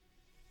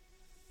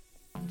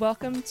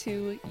Welcome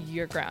to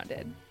You're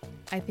Grounded.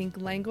 I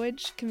think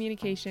language,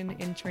 communication,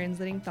 and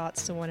translating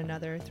thoughts to one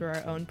another through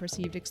our own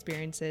perceived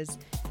experiences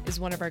is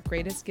one of our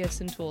greatest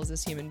gifts and tools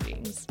as human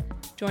beings.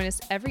 Join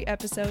us every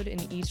episode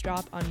and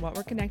eavesdrop on what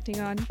we're connecting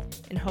on,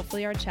 and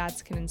hopefully our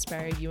chats can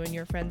inspire you and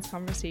your friends'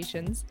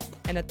 conversations,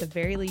 and at the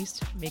very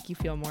least, make you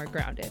feel more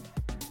grounded.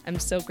 I'm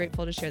so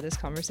grateful to share this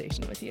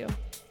conversation with you.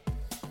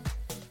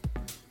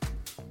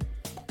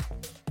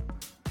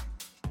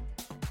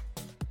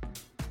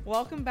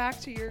 Welcome back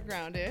to You're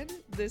Grounded.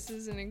 This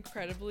is an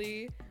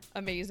incredibly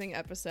amazing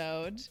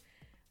episode.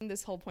 And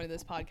this whole point of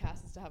this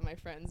podcast is to have my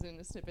friends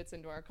and snippets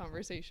into our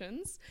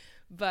conversations.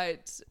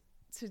 But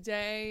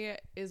today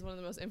is one of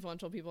the most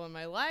influential people in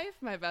my life,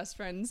 my best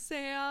friend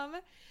Sam.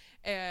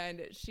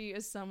 And she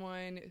is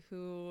someone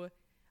who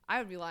I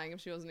would be lying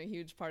if she wasn't a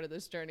huge part of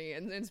this journey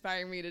and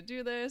inspiring me to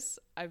do this.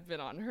 I've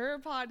been on her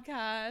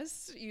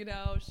podcast. You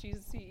know, she's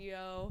a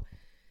CEO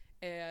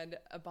and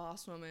a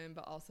boss woman,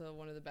 but also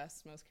one of the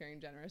best, most caring,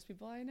 generous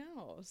people I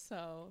know.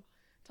 So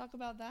talk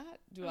about that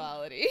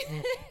duality.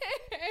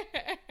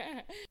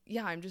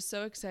 Yeah, I'm just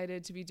so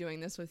excited to be doing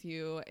this with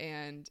you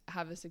and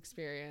have this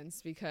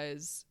experience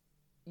because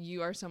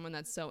you are someone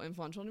that's so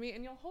influential to me,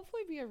 and you'll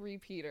hopefully be a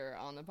repeater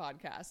on the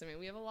podcast. I mean,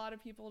 we have a lot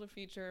of people to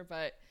feature,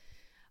 but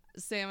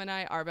Sam and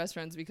I are best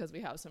friends because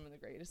we have some of the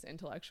greatest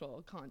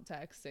intellectual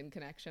context and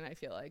connection, I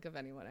feel like, of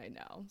anyone I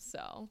know.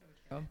 So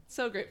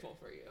grateful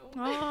for you.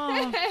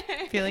 Oh,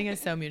 feeling is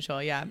so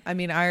mutual. Yeah. I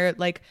mean, I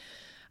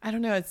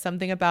don't know. It's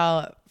something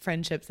about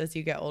friendships as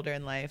you get older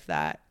in life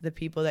that the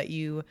people that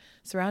you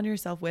surround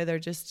yourself with are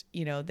just,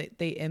 you know,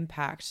 they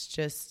impact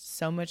just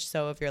so much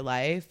so of your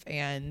life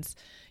and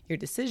your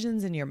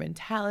decisions and your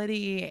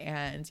mentality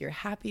and your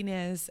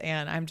happiness.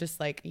 And I'm just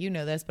like, you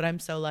know this, but I'm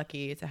so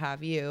lucky to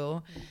have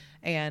you.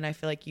 And I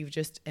feel like you've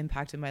just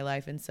impacted my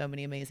life in so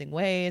many amazing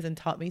ways and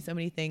taught me so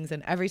many things.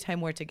 And every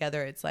time we're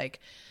together, it's like,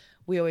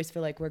 we always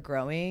feel like we're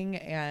growing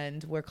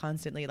and we're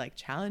constantly like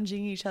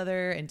challenging each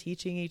other and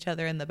teaching each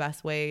other in the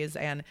best ways.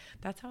 And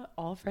that's how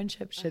all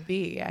friendships should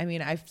be. I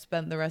mean, I've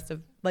spent the rest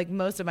of like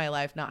most of my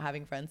life not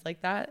having friends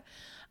like that.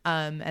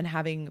 And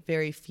having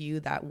very few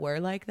that were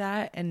like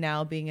that. And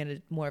now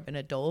being more of an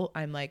adult,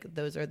 I'm like,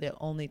 those are the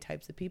only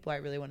types of people I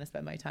really want to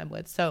spend my time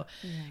with. So,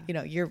 you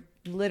know, you're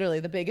literally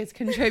the biggest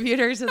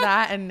contributor to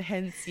that. And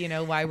hence, you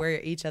know, why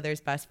we're each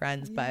other's best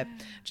friends. But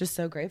just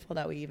so grateful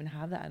that we even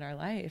have that in our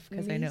life.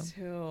 Because I know.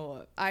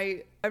 Too.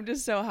 I'm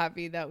just so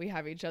happy that we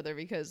have each other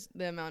because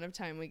the amount of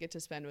time we get to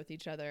spend with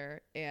each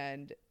other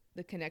and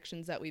the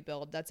connections that we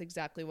build, that's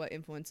exactly what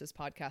influenced this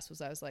podcast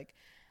was. I was like,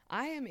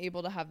 I am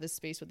able to have this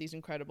space with these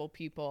incredible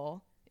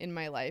people in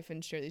my life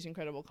and share these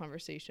incredible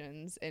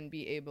conversations and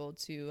be able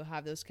to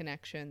have those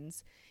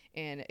connections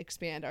and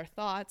expand our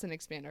thoughts and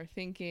expand our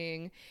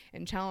thinking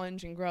and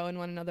challenge and grow in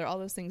one another, all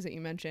those things that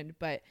you mentioned.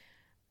 But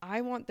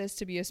I want this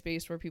to be a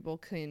space where people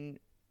can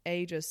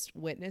just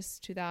witness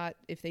to that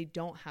if they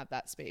don't have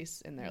that space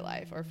in their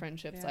life or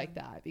friendships like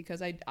that,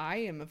 because I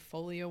am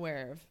fully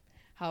aware of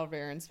how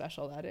rare and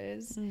special that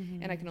is.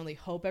 And I can only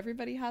hope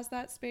everybody has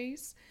that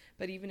space.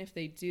 But even if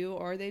they do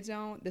or they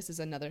don't, this is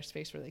another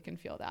space where they can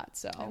feel that.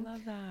 So I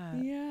love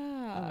that.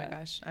 Yeah. Oh my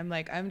gosh.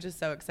 I'm just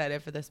so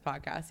excited for this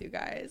podcast, you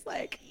guys.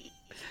 Like,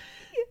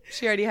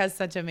 she already has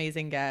such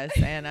amazing guests.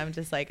 And I'm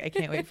just like, I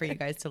can't wait for you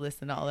guys to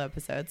listen to all the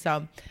episodes.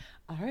 So,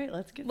 all right,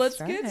 let's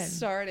get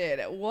started.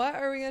 What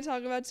are we going to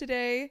talk about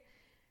today?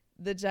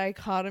 The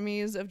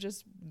dichotomies of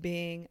just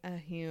being a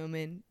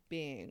human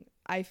being.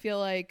 I feel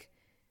like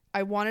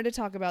I wanted to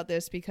talk about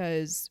this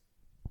because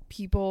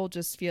people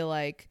just feel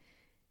like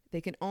they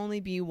can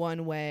only be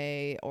one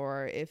way,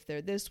 or if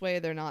they're this way,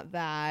 they're not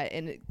that.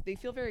 And they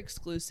feel very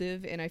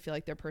exclusive. And I feel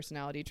like their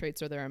personality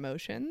traits or their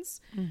emotions,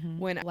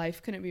 when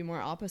life couldn't be more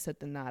opposite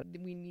than that.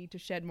 We need to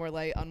shed more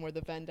light on where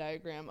the Venn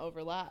diagram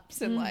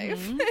overlaps in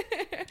life.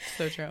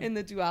 So true. In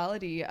the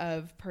duality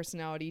of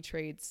personality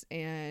traits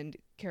and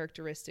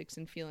characteristics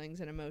and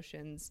feelings and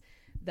emotions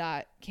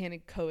that can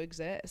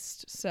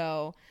coexist.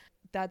 So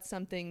that's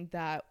something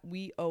that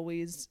we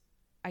always,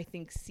 I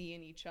think, see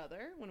in each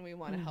other when we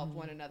want to help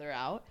one another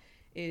out,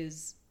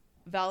 is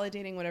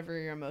validating whatever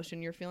your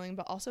emotion you're feeling,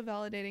 but also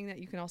validating that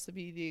you can also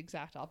be the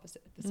exact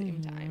opposite at the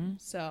same time.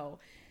 So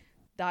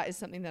that is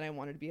something that I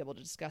wanted to be able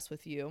to discuss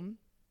with you.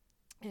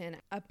 And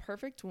a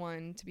perfect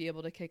one to be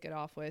able to kick it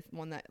off with,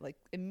 one that like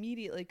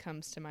immediately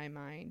comes to my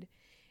mind,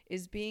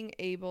 is being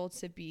able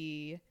to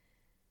be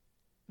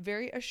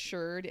very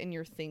assured in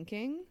your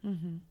thinking,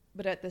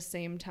 but at the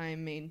same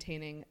time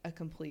maintaining a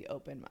complete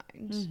open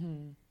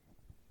mind.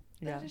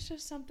 That is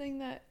just something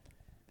that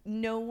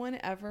no one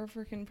ever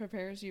freaking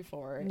prepares you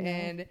for.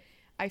 And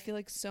I feel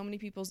like so many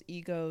people's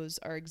egos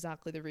are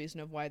exactly the reason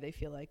of why they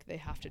feel like they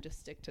have to just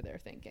stick to their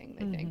thinking.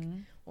 They think,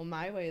 well,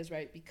 my way is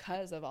right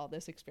because of all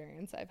this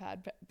experience I've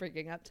had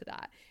bringing up to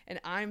that.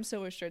 And I'm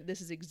so assured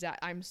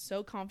I'm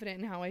so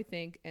confident in how I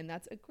think. And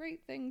that's a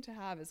great thing to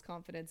have, is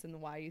confidence in the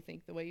why you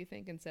think the way you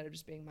think instead of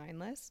just being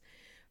mindless.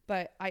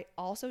 But I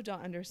also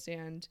don't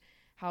understand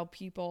how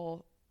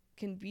people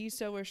can be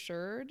so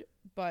assured,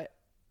 but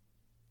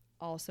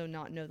also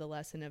not know the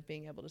lesson of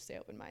being able to stay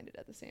open-minded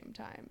at the same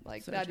time.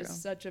 Like So that true.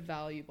 is such a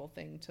valuable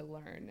thing to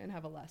learn and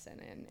have a lesson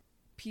in.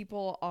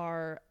 People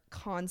are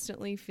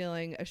constantly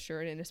feeling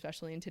assured, and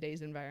especially in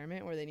today's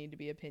environment where they need to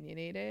be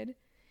opinionated.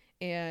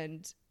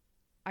 And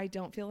I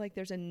don't feel like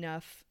there's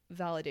enough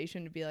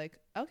validation to be like,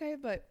 okay,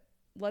 but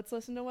let's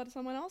listen to what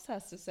someone else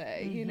has to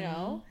say, you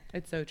know?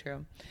 It's so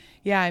true.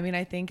 Yeah, I mean,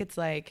 I think it's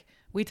like,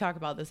 we talk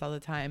about this all the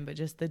time, but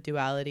just the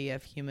duality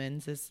of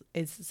humans is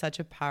such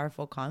a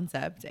powerful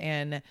concept.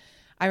 And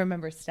I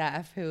remember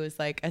Steph, who is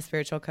like a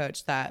spiritual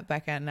coach that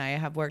Becca and I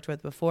have worked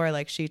with before.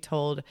 Like she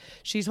told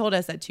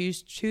us that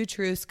two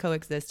truths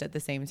coexist at the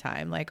same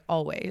time, like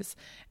always.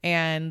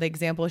 And the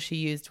example she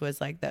used was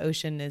like the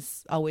ocean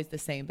is always the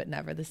same, but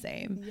never the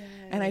same. Yes.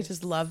 And I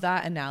just love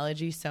that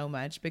analogy so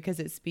much because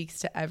it speaks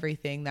to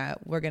everything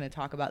that we're going to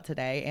talk about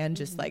today. And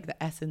just like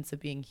the essence of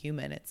being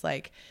human. It's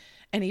like,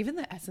 and even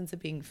the essence of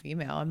being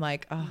female, I'm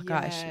like, oh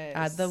gosh,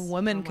 add the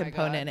woman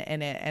component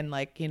in it. And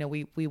like, you know,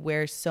 we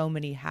wear so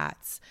many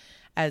hats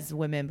as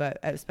women, but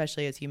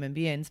especially as human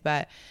beings.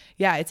 But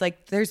yeah, it's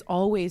like there's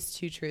always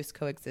two truths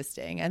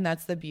coexisting. And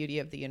that's the beauty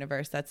of the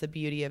universe. That's the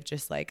beauty of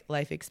just like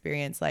life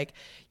experience. Like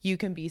you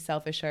can be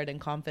self-assured and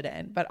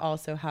confident, but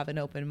also have an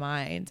open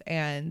mind.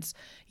 And,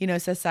 you know,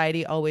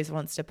 society always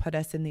wants to put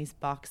us in these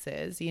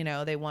boxes. You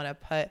know, they want to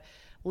put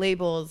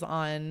labels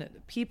on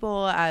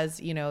people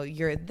as, you know,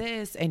 you're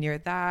this and you're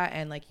that,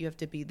 and like you have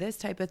to be this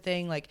type of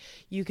thing. Like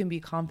you can be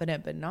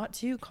confident but not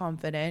too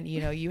confident,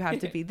 you know, you have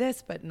to be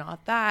this but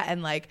not that.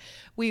 And like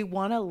we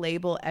want to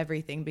label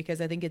everything because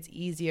I think it's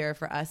easier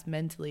for us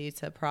mentally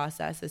to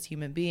process as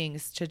human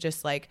beings to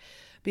just like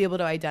be able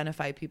to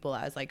identify people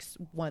as like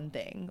one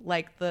thing.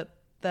 Like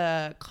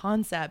the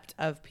concept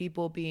of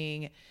people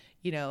being,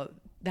 you know,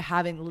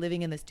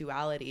 living in this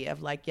duality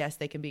of like, yes,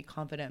 they can be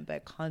confident,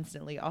 but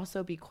constantly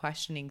also be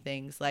questioning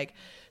things, like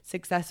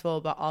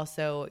successful, but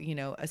also, you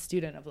know, a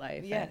student of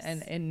life. Yes.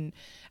 And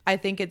I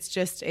think it's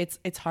just,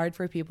 it's hard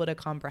for people to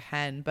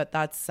comprehend, but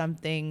that's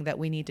something that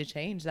we need to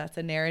change. That's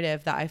a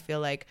narrative that I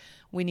feel like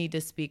we need to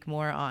speak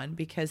more on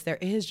because there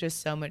is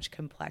just so much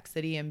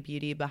complexity and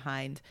beauty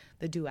behind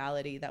the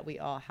duality that we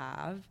all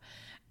have.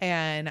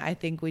 And I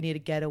think we need to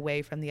get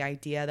away from the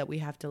idea that we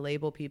have to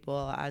label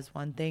people as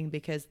one thing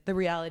because the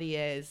reality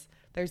is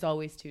there's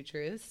always two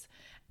truths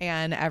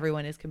and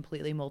everyone is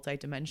completely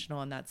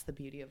multidimensional, and that's the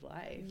beauty of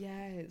life.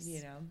 Yes.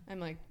 You know?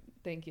 I'm like,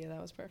 thank you. That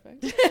was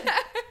perfect.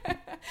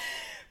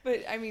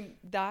 But I mean,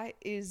 that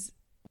is,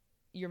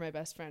 you're my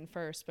best friend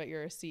first, but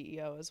you're a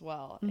CEO as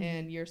well. Mm-hmm.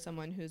 And you're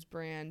someone whose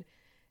brand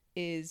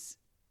is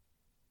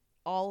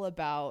all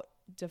about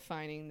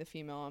defining the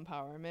female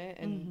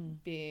empowerment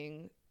and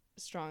being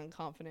strong and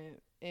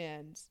confident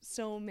and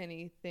so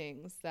many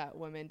things that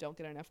women don't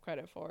get enough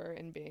credit for,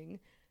 and being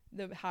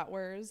the hat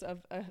wearers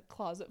of a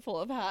closet full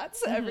of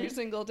hats every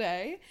single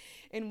day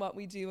in what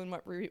we do and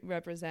what we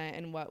represent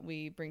and what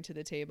we bring to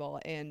the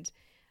table. And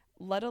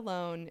let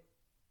alone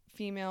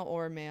female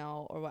or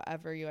male or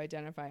whatever you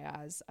identify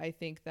as, I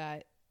think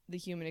that the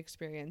human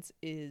experience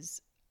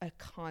is a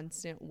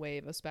constant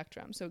wave of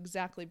spectrum. So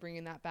exactly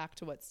bringing that back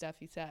to what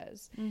Steffi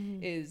says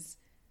is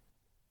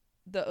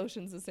the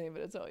ocean's the same,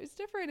 but it's always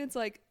different. It's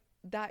like,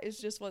 that is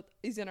just what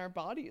is in our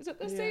bodies at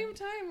the same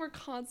time. We're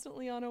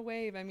constantly on a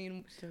wave. I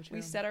mean, we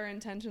set our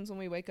intentions when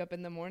we wake up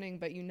in the morning,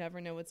 but you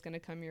never know what's going to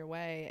come your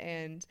way.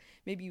 And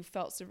maybe you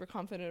felt super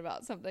confident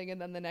about something,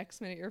 and then the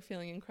next minute you're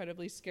feeling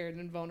incredibly scared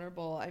and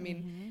vulnerable. I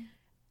mean,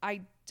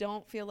 I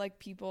don't feel like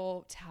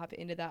people tap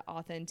into that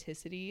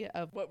authenticity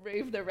of what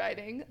rave they're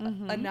riding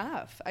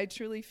enough. I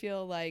truly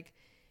feel like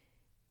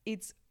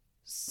it's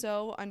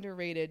so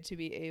underrated to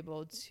be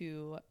able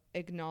to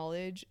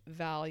acknowledge,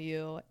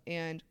 value,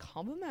 and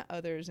compliment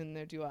others in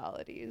their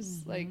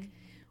dualities. Like,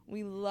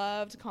 we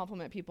love to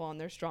compliment people on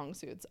their strong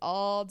suits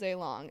all day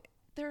long.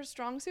 They're a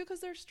strong suit because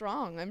they're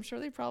strong. I'm sure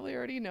they probably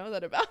already know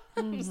that about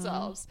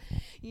themselves.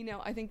 You know,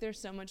 I think there's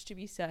so much to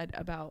be said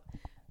about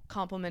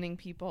complimenting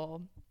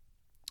people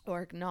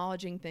or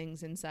acknowledging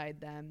things inside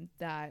them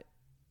that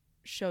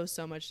shows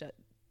so much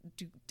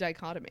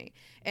dichotomy.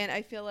 And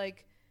I feel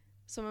like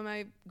some of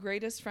my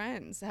greatest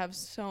friends have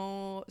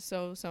so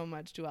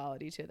much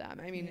duality to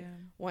them. I mean,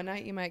 one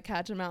night you might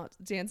catch them out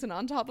dancing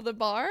on top of the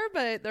bar,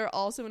 but they're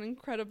also an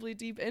incredibly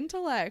deep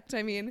intellect.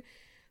 I mean,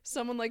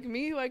 someone like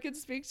me who I could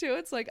speak to,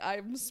 it's like,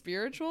 I'm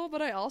spiritual,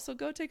 but I also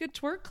go take a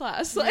twerk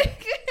class.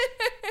 Like,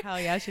 hell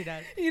yeah, she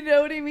does. You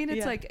know what I mean?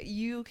 It's like,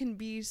 you can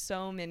be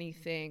so many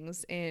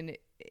things. And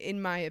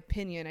in my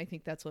opinion, I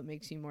think that's what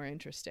makes you more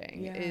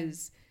interesting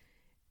is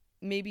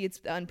maybe it's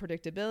the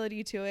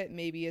unpredictability to it.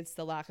 Maybe it's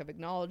the lack of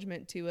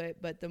acknowledgement to it.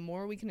 But the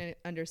more we can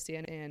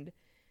understand and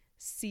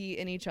see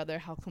in each other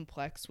how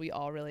complex we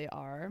all really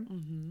are.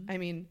 I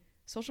mean,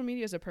 social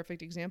media is a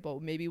perfect example.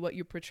 Maybe what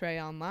you portray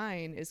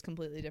online is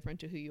completely different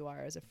to who you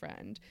are as a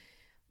friend.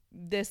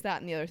 This,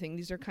 that, and the other thing.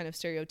 These are kind of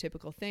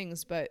stereotypical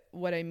things. But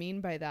what I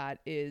mean by that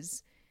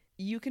is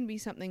you can be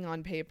something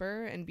on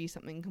paper and be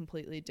something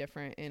completely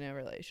different in a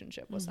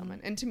relationship with someone.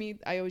 And to me,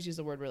 I always use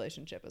the word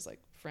relationship as like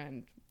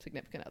friend,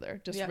 significant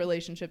other, just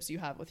relationships you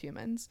have with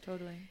humans.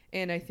 Totally.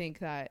 And I think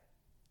that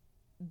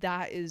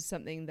that is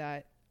something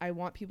that I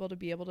want people to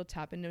be able to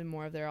tap into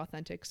more of their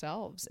authentic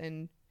selves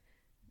and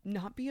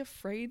not be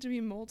afraid to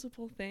be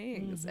multiple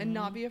things and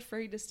not be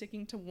afraid to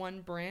sticking to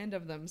one brand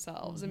of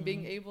themselves and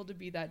being able to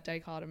be that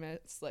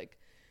dichotomous, like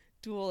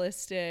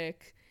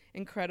dualistic,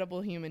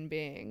 incredible human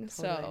being.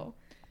 Totally. So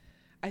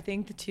I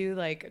think too,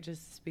 like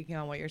just speaking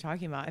on what you're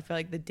talking about, I feel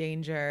like the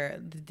danger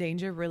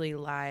really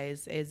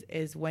lies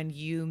is when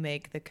you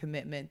make the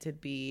commitment to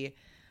be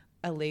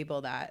a label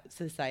that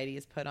society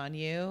has put on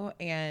you.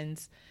 And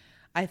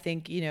I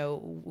think, you know,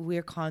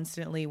 we're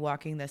constantly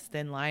walking this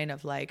thin line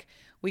of like,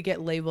 we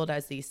get labeled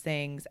as these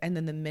things. And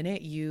then the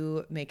minute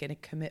you make a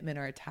commitment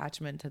or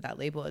attachment to that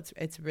label,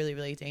 it's really,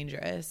 really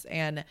dangerous.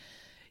 And,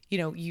 you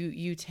know,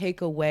 you take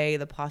away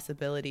the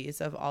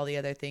possibilities of all the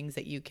other things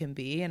that you can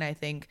be. And I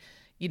think,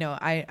 you know,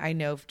 I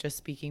know just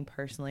speaking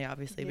personally,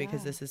 obviously,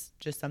 because this is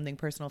just something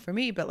personal for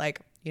me, but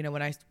like, you know,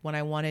 when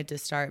I wanted to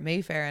start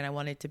Mayfair and I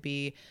wanted to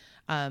be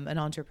an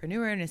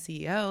entrepreneur and a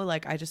CEO,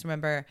 like I just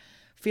remember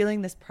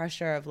feeling this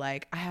pressure of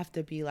like, I have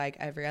to be like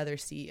every other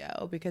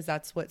CEO because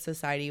that's what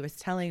society was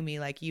telling me.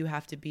 Like, you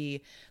have to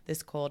be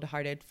this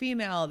cold-hearted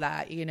female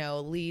that, you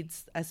know,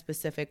 leads a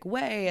specific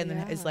way and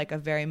then is like a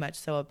very much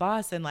so a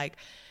boss. And like,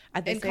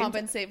 and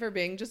compensate for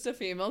being just a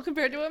female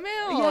compared to a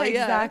male. Yeah,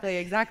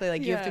 exactly.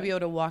 Like you have to be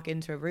able to walk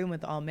into a room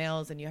with all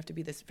males and you have to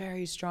be this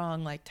very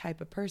strong like type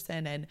of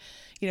person. And,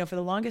 you know, for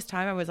the longest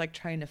time I was like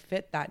trying to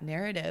fit that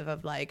narrative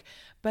of like,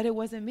 but it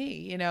wasn't me,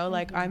 you know,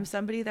 like I'm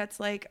somebody that's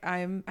like,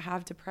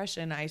 have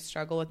depression. I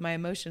struggle with my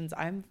emotions.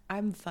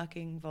 I'm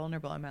fucking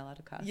vulnerable. Am I allowed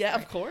to cuss? Yeah,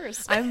 of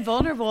course. I'm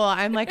vulnerable.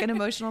 I'm like an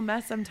emotional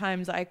mess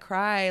sometimes. I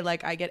cry,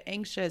 like I get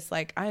anxious,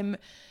 like I'm,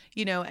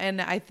 you know,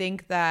 and I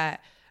think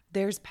that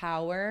there's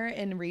power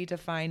in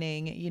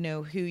redefining, you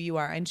know, who you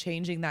are and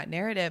changing that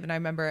narrative. And I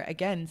remember,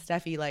 again,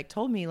 Steffi like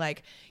told me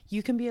like,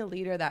 you can be a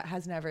leader that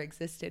has never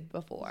existed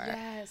before.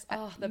 Yes.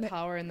 Oh, the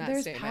power in that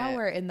There's statement.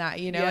 power in that,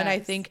 you know? Yes. And I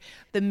think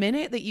the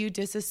minute that you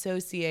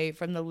disassociate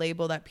from the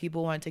label that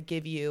people want to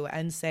give you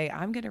and say,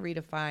 I'm going to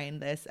redefine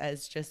this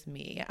as just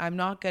me. I'm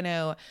not going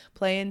to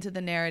play into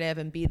the narrative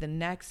and be the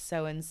next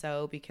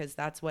so-and-so because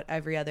that's what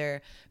every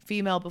other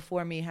female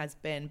before me has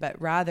been.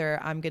 But rather,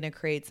 I'm going to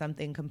create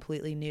something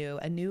completely new,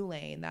 a new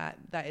lane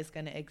that is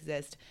going to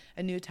exist,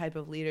 a new type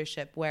of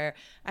leadership where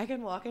I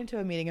can walk into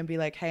a meeting and be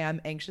like, hey, I'm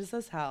anxious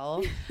as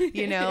hell.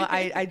 You know,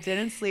 I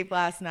didn't sleep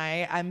last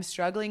night. I'm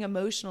struggling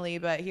emotionally,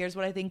 but here's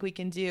what I think we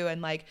can do,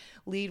 and like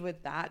lead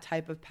with that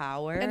type of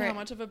power. And how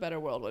much of a better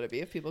world would it be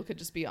if people could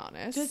just be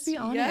honest? Just be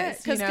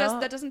honest. Yeah, because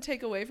that doesn't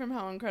take away from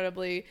how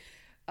incredibly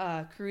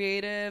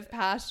creative,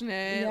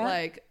 passionate,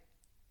 like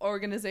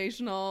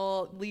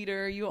organizational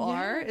leader you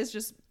are. It's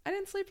just, I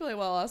didn't sleep really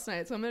well last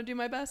night, so I'm going to do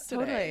my best today.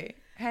 Totally.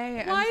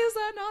 Hey, why is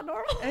that not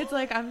normal? It's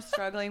like, I'm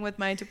struggling with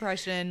my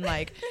depression.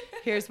 Like,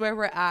 here's where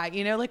we're at.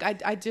 You know, like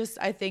I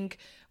think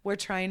we're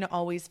trying to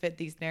always fit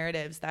these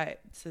narratives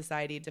that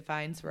society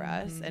defines for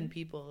us and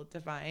people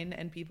define,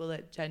 and people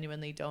that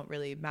genuinely don't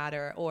really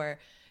matter or,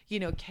 you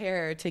know,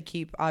 care to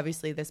keep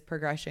obviously this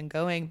progression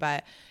going.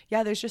 But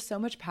yeah, there's just so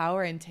much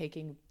power in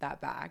taking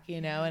that back, you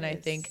know? Yes. And I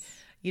think,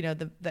 you know,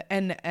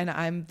 and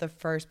I'm the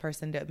first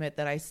person to admit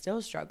that I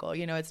still struggle.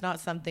 You know, it's not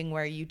something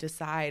where you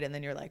decide and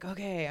then you're like,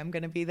 okay, I'm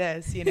going to be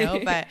this, you know,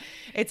 but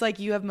it's like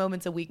you have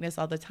moments of weakness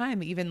all the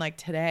time. Even like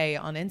today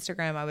on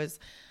Instagram,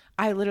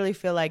 I literally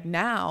feel like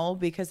now,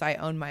 because I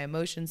own my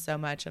emotions so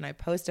much and I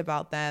post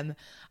about them,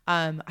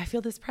 I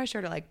feel this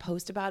pressure to like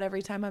post about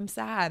every time I'm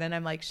sad. And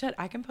I'm like, shit,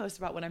 I can post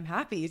about when I'm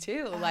happy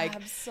too. Like,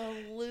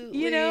 absolutely.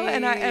 You know,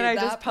 and I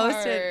just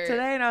posted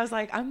today and I was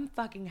like, I'm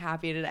fucking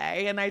happy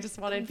today. And I just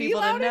wanted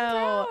people to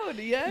know,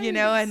 you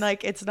know, and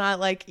like, it's not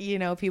like, you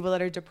know, people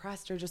that are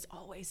depressed are just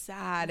always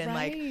sad. And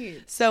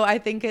like, so I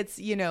think it's,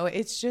 you know,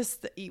 it's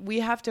just, we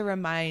have to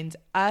remind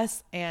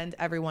us and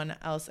everyone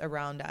else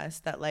around us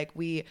that like,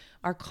 we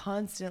are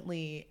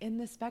constantly in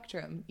the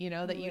spectrum, you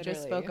know, that you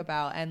just spoke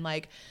about. And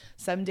like,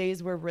 some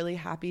days we're really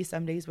happy,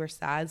 some days we're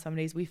sad, some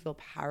days we feel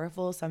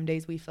powerful, some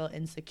days we feel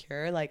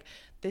insecure. Like,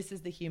 this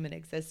is the human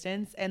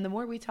existence. And the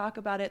more we talk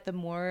about it, the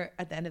more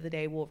at the end of the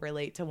day we'll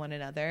relate to one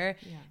another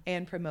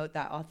and promote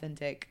that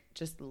authentic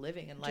just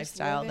living and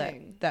lifestyle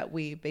that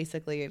we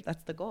basically,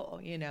 that's the goal,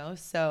 you know?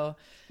 So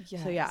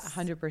yeah,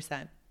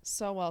 100%.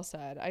 So well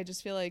said. I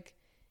just feel like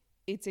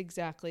it's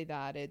exactly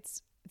that.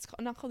 It's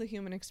not called the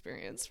human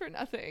experience for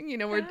nothing. You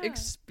know, we're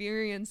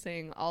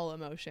experiencing all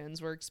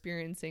emotions. We're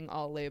experiencing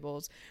all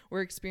labels.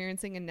 We're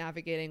experiencing and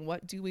navigating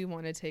what do we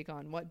want to take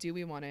on? What do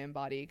we want to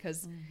embody?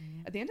 Because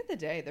at the end of the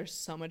day, there's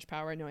so much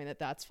power knowing that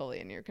that's fully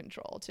in your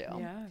control too.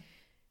 Yeah.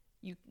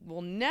 You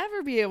will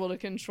never be able to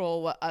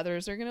control what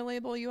others are going to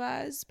label you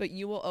as, but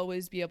you will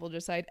always be able to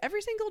decide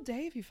every single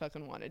day if you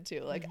fucking wanted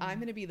to. Like, I'm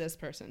going to be this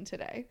person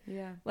today.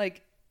 Yeah.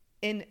 Like,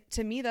 and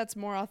to me, that's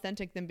more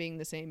authentic than being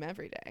the same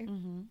every day.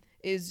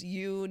 Is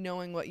you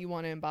knowing what you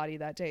want to embody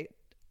that day.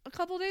 A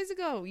couple days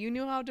ago, you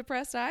knew how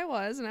depressed I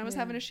was and I was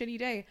having a shitty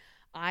day.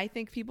 I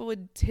think people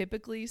would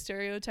typically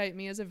stereotype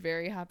me as a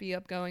very happy,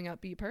 upgoing,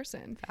 upbeat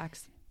person.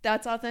 Facts.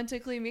 that's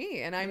authentically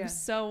me. And I'm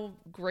so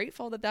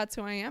grateful that that's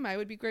who I am. I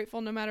would be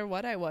grateful no matter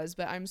what I was,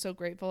 but I'm so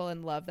grateful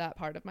and love that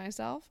part of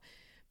myself.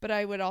 But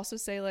I would also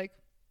say, like,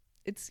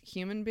 it's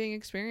human being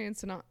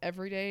experience, and not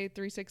every day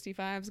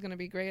 365 is going to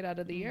be great out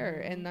of the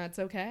year, and that's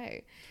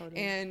okay.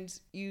 Totally. And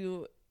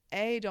you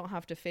don't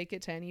have to fake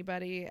it to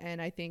anybody.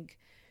 And I think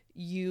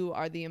you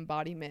are the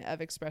embodiment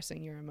of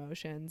expressing your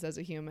emotions as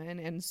a human,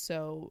 and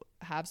so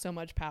have so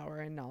much power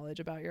and knowledge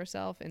about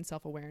yourself and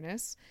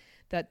self-awareness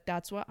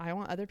that's what I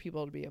want other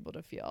people to be able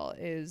to feel,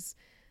 is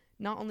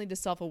not only the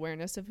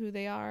self-awareness of who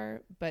they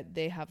are, but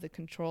they have the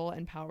control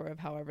and power of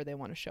however they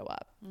want to show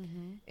up.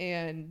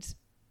 And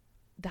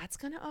that's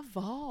going to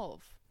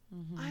evolve.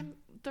 I'm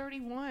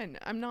 31.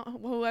 I'm not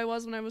who I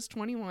was when I was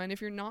 21.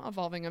 If you're not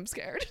evolving, I'm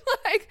scared.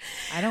 Like,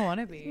 I don't want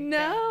to be.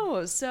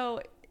 No.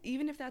 So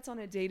even if that's on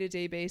a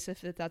day-to-day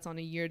basis, if that's on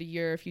a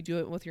year-to-year, if you do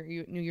it with your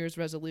New Year's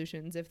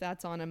resolutions, if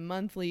that's on a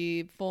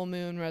monthly full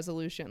moon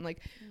resolution, like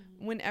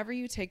whenever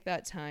you take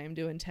that time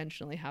to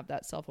intentionally have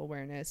that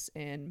self-awareness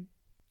and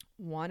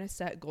want to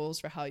set goals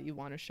for how you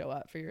want to show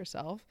up for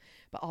yourself,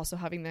 but also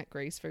having that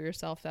grace for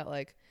yourself that,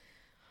 like,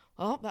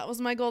 oh, that was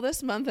my goal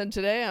this month, and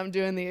today I'm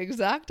doing the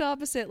exact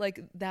opposite.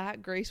 Like,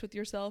 that grace with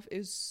yourself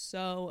is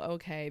so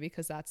okay,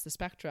 because that's the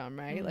spectrum,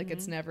 right? Like,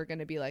 it's never going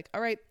to be like,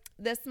 all right,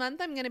 this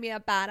month I'm going to be a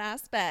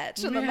badass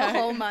bitch. And then the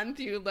whole month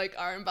you, like,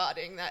 are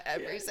embodying that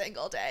every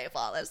single day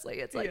flawlessly.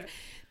 It's like,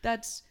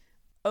 that's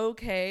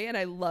okay. And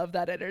I love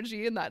that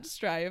energy and that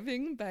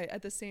striving. But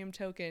at the same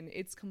token,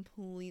 it's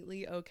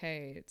completely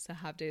okay to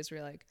have days where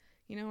you're like,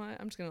 you know what,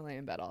 I'm just going to lay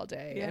in bed all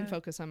day and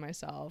focus on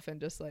myself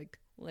and just, like,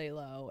 lay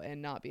low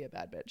and not be a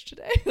bad bitch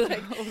today.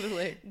 Like,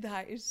 totally.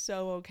 That is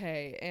so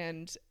okay.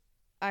 And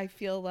I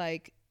feel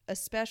like,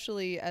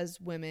 especially as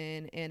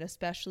women, and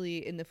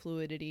especially in the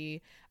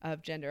fluidity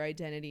of gender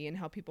identity and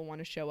how people want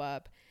to show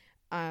up,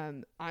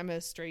 I'm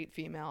a straight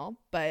female,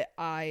 but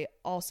I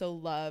also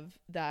love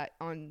that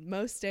on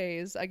most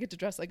days I get to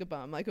dress like a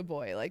bum, like a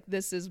boy. Like,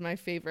 this is my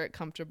favorite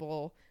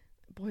comfortable.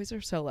 Boys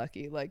are so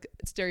lucky. Like,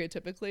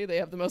 stereotypically they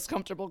have the most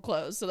comfortable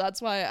clothes, so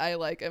that's why I,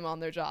 like, am on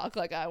their jock.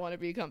 Like, I want to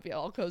be comfy,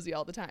 all cozy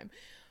all the time.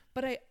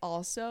 But I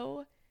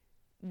also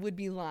would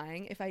be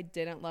lying if I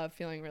didn't love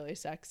feeling really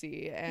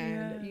sexy,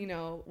 and you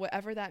know,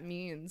 whatever that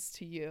means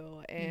to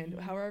you, and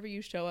however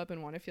you show up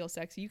and want to feel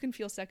sexy. You can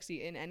feel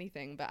sexy in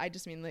anything, but I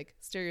just mean, like,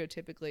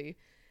 stereotypically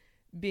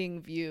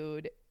being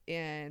viewed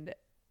and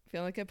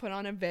feeling like I put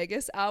on a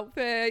Vegas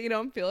outfit, you know,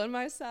 I'm feeling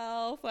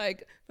myself,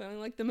 like feeling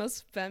like the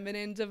most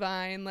feminine,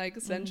 divine, like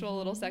sensual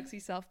little sexy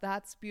self.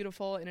 That's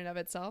beautiful in and of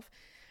itself.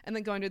 And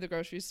then going to the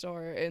grocery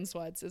store in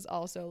sweats is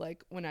also,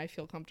 like, when I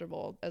feel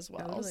comfortable as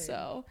well. Totally.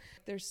 So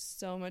there's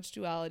so much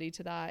duality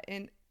to that.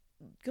 And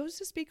goes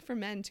to speak for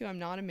men too. I'm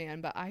not a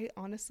man, but I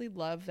honestly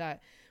love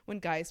that when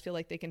guys feel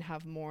like they can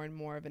have more and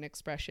more of an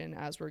expression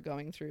as we're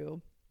going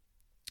through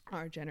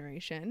our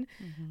generation,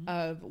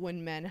 of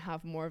when men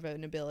have more of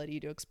an ability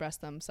to express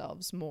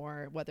themselves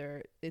more,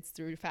 whether it's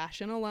through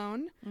fashion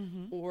alone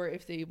or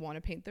if they want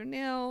to paint their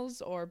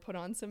nails or put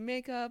on some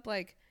makeup.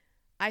 Like,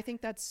 I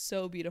think that's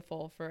so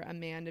beautiful for a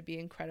man to be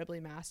incredibly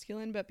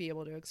masculine but be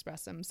able to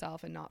express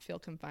himself and not feel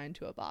confined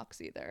to a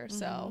box either.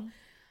 So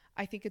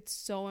I think it's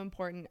so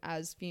important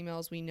as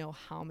females, we know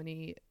how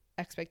many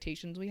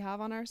expectations we have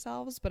on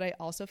ourselves, but I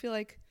also feel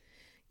like,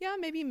 yeah,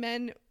 maybe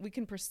men, we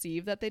can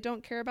perceive that they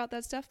don't care about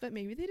that stuff, but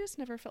maybe they just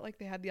never felt like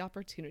they had the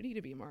opportunity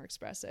to be more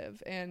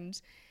expressive.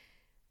 And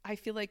I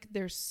feel like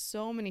there's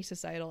so many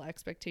societal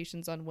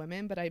expectations on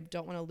women, but I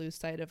don't want to lose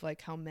sight of, like,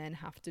 how men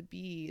have to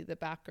be the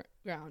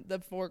background, the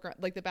foreground,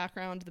 like the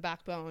background, the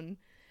backbone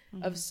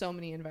of so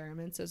many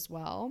environments as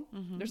well.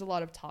 There's a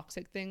lot of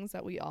toxic things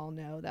that we all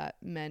know that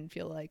men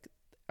feel like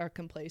are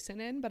complacent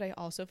in, but I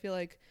also feel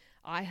like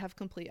I have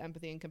complete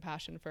empathy and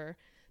compassion for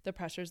the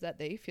pressures that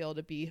they feel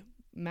to be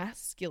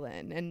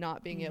masculine and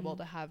not being able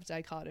to have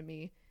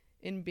dichotomy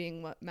in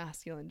being what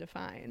masculine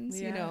defines,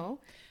 you know?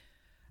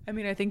 I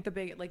mean, I think the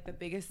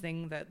biggest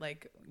thing that,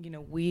 like, you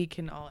know, we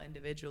can all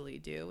individually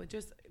do,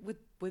 just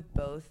with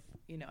both,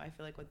 you know, I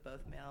feel like with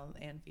both male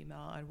and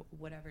female or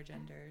whatever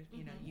gender,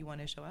 you know, you want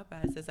to show up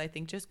as, is I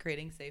think just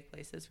creating safe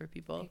places for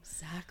people.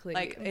 Exactly.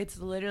 Like, it's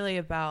literally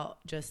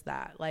about just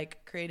that,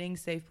 like, creating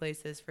safe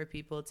places for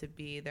people to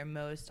be their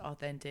most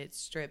authentic,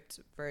 stripped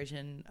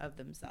version of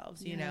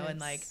themselves, you know, and,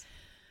 like,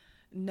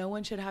 no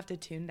one should have to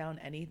tune down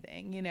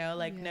anything, you know,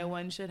 like no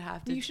one should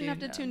have to. You shouldn't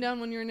have to tune down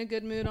when you're in a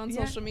good mood on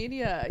social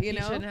media, you know?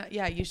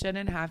 You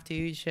shouldn't have to.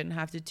 You shouldn't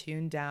have to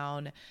tune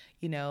down,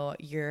 you know,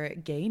 your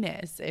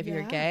gayness if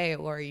you're gay,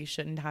 or you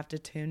shouldn't have to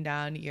tune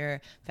down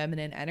your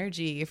feminine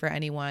energy for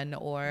anyone,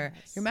 or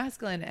your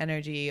masculine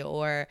energy,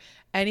 or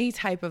any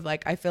type of,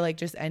 like, I feel like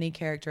just any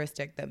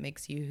characteristic that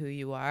makes you who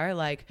you are.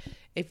 Like,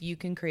 if you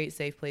can create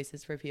safe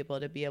places for people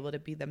to be able to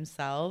be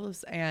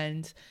themselves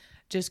and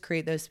just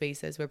create those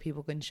spaces where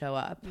people can show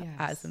up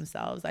as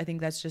themselves, I think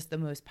that's just the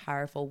most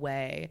powerful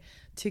way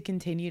to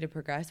continue to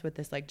progress with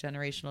this, like,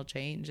 generational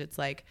change. It's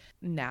like,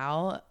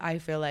 now I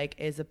feel like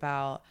is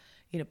about,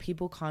 you know,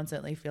 people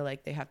constantly feel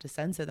like they have to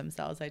censor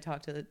themselves. I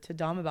talked to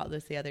Dom about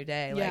this the other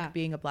day, like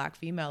being a Black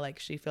female, like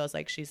she feels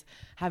like she's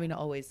having to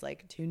always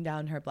like tune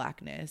down her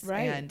Blackness.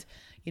 Right. And,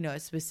 you know,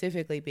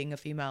 specifically being a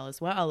female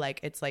as well, like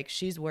it's like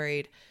she's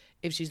worried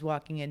if she's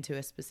walking into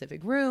a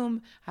specific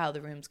room, how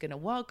the room's going to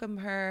welcome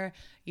her,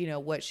 you know,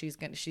 what she's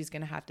going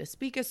to have to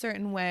speak a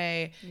certain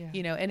way,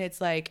 you know, and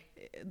it's like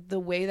the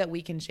way that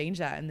we can change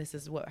that. And this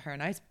is what her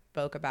and I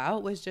spoke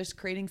about, was just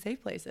creating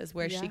safe places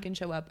where she can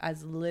show up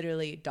as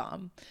literally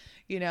Dom,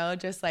 you know,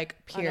 just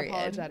like period,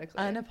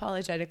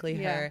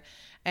 unapologetically her.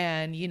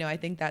 And, you know, I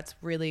think that's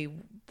really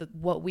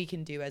what we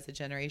can do as a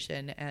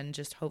generation, and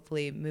just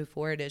hopefully move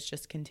forward is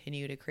just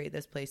continue to create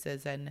those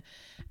places and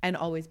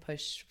always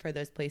push for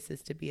those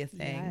places to be a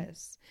thing.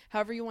 Yes.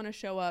 However you want to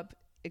show up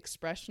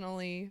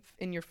expressionally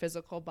in your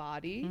physical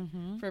body,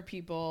 for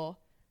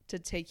people to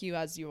take you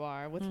as you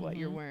are with what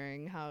you're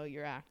wearing, how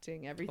you're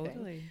acting, everything.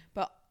 Totally.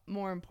 But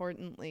more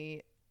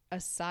importantly,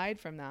 aside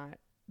from that,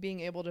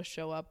 being able to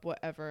show up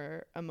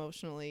whatever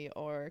emotionally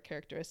or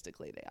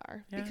characteristically they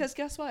are. Because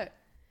guess what?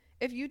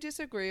 If you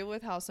disagree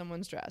with how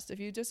someone's dressed, if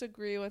you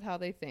disagree with how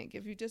they think,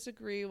 if you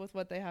disagree with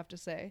what they have to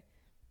say,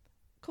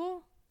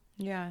 cool.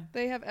 Yeah.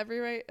 They have every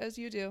right, as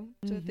you do,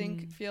 to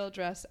think, feel,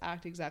 dress,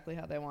 act exactly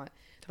how they want.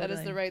 Totally. That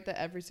is the right that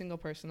every single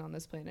person on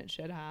this planet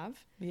should have.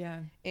 Yeah.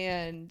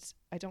 And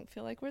I don't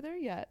feel like we're there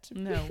yet.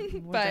 No,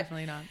 we're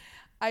definitely not.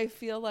 I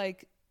feel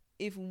like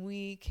if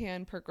we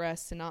can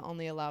progress to not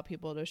only allow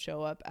people to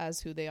show up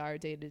as who they are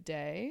day to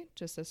day,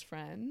 just as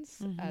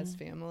friends, as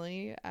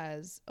family,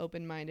 as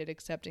open-minded,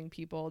 accepting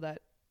people,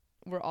 that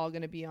we're all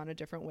going to be on a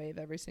different wave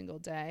every single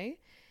day.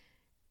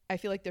 I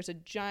feel like there's a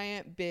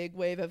giant big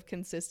wave of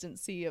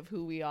consistency of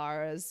who we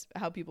are, as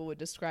how people would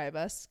describe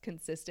us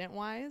consistent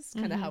wise,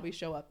 kind of how we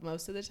show up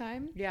most of the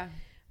time. Yeah.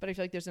 But I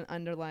feel like there's an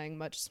underlying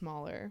much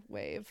smaller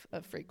wave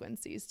of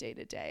frequencies day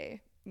to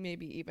day,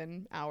 maybe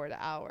even hour to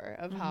hour,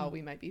 of how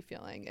we might be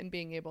feeling, and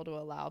being able to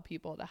allow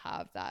people to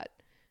have that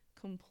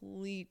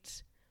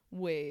complete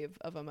wave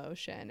of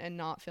emotion and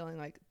not feeling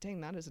like,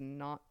 dang, that is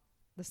not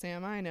the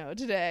Sam I know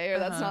today, or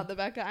that's not the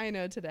Becca I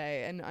know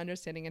today, and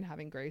understanding and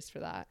having grace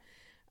for that.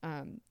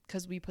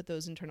 Because we put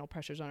those internal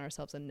pressures on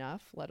ourselves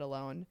enough, let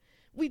alone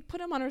we put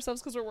them on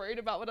ourselves because we're worried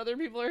about what other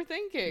people are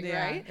thinking,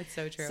 right? It's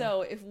so true.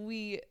 So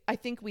I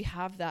think we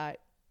have that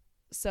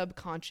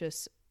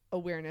subconscious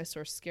awareness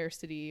or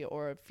scarcity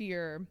or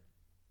fear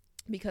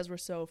because we're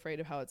so afraid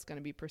of how it's going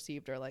to be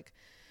perceived, or like,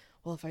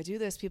 well, if I do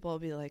this, people will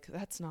be like,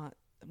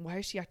 why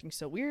is she acting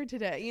so weird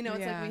today? You know,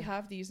 it's like we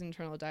have these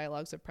internal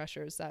dialogues of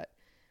pressures that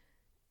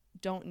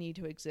don't need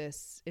to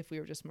exist if we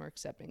were just more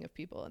accepting of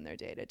people in their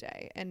day to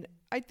day. And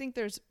I think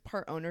there's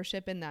part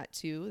ownership in that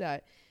too,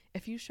 that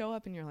if you show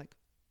up and you're like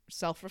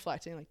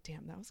self-reflecting, like,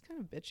 damn, that was kind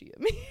of bitchy of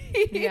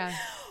me.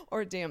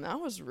 Or damn, that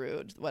was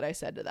rude what I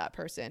said to that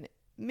person.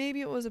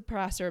 Maybe it was a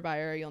passerby,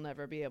 or you'll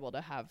never be able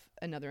to have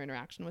another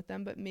interaction with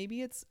them, but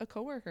maybe it's a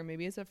coworker,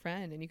 maybe it's a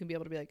friend, and you can be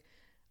able to be like,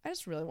 I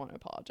just really want to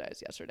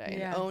apologize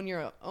yesterday, and own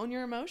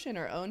your emotion,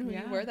 or own who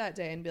you were that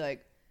day, and be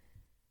like,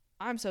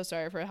 I'm so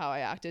sorry for how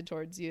I acted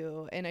towards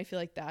you. And I feel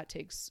like that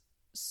takes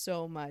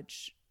so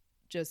much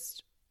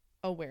just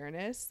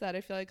awareness that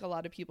I feel like a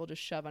lot of people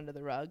just shove under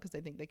the rug because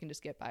they think they can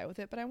just get by with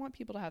it. But I want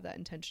people to have that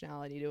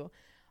intentionality to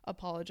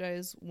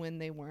apologize when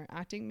they weren't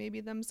acting maybe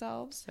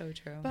themselves. So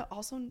true. But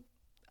also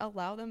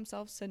allow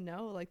themselves to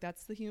know, like,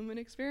 that's the human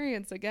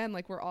experience. Again,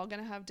 like, we're all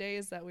going to have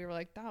days that we were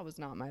like, that was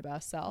not my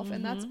best self.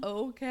 And that's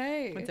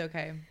okay. It's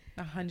okay.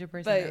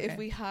 100%. But okay. If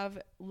we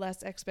have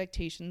less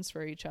expectations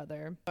for each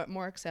other, but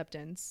more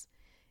acceptance,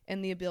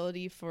 and the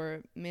ability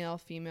for male,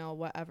 female,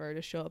 whatever,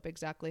 to show up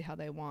exactly how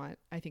they want,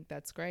 I think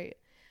that's great.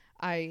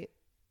 I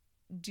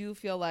do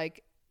feel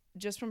like,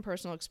 just from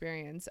personal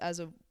experience, as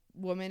a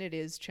woman, it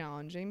is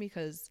challenging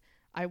because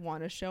I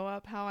want to show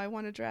up how I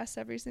want to dress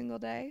every single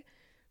day.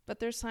 But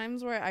there's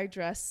times where I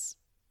dress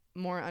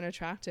more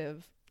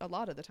unattractive. A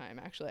lot of the time,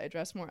 actually, I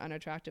dress more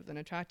unattractive than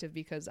attractive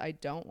because I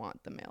don't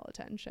want the male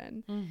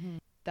attention.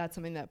 That's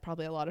something that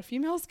probably a lot of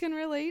females can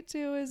relate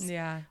to, is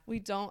we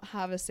don't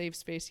have a safe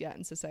space yet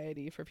in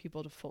society for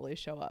people to fully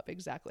show up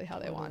exactly how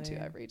they want to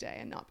every day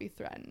and not be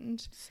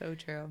threatened. So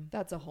true.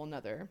 That's a whole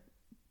nother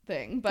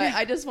thing. But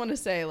I just want to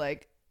say,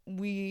 like,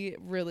 we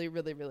really,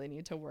 really, really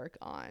need to work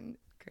on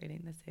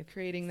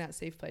creating that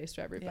safe place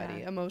for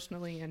everybody,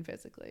 emotionally and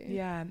physically.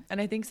 Yeah.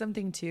 And I think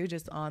something too,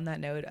 just on that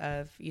note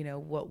of, you know,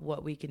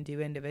 what we can do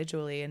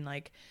individually, and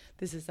like,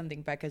 this is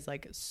something Becca's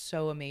like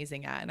so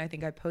amazing at, and I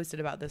think I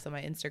posted about this on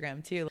my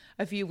Instagram too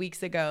a few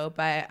weeks ago,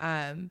 but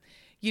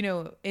you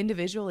know,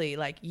 individually,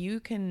 like, you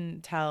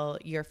can tell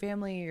your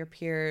family, your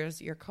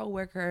peers, your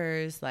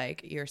coworkers,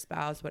 like your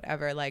spouse,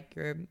 whatever, like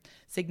your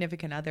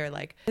significant other,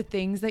 like the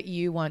things that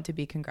you want to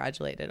be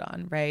congratulated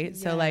on, right?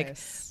 Yes. So like,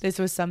 this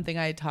was something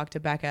I talked to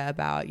Becca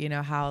about, you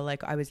know, how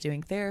like I was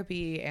doing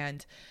therapy,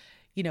 and,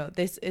 you know,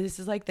 this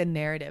is like the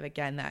narrative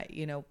again that,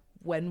 you know,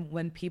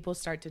 when people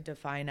start to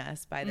define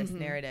us by this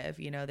narrative,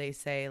 you know, they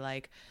say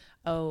like,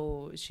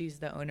 oh, she's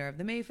the owner of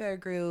the Mayfair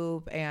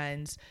Group,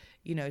 and,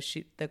 you know,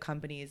 the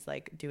company is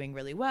like doing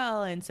really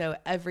well. And so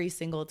every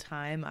single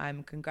time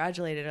I'm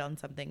congratulated on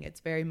something, it's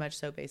very much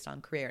so based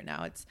on career.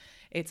 Now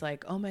it's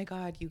like, oh my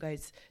God, you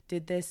guys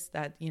did this,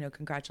 that, you know,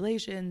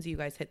 congratulations, you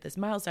guys hit this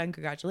milestone,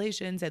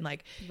 congratulations. And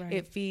like,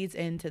 it feeds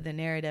into the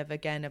narrative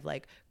again of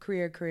like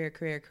career.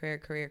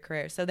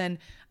 So then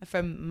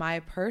from my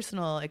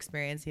personal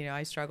experience, you know,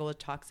 I struggle with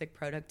toxic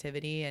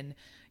productivity and,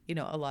 you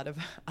know, a lot of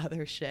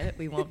other shit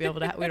we won't be able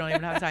to, we don't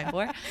even have time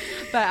for.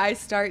 But I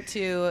start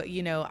to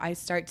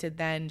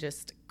then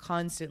just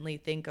constantly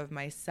think of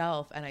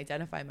myself and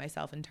identify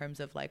myself in terms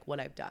of like what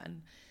I've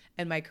done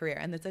in my career.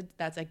 And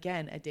that's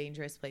again, a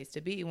dangerous place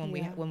to be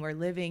when we're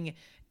living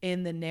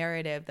in the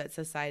narrative that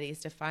society is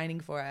defining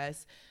for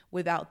us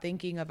without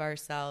thinking of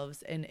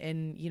ourselves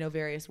in, you know,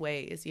 various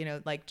ways, you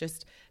know, like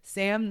just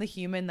Sam, the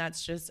human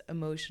that's just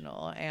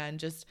emotional, and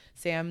just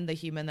Sam, the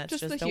human that's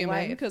just the a human,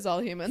 wife. because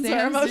all humans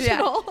are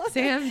emotional. Yeah.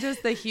 Sam,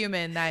 just the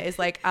human that is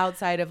like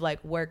outside of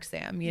like work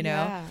Sam, you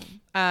know?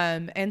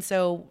 And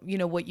so, you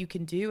know, what you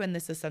can do, and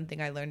this is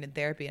something I learned in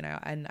therapy,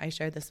 and I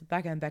shared this with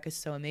Becca, and Becca's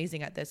so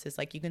amazing at this, is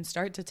like, you can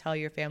start to tell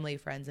your family,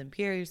 friends, and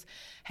peers,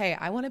 hey,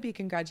 I want to be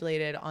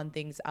congratulated on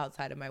things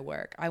outside of my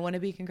work. I want to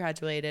be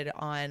congratulated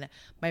on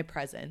my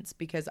presence,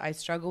 because I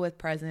struggle with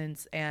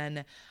presence,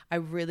 and I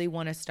really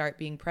want to start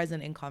being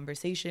present in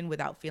conversation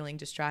without feeling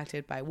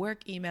distracted by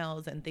work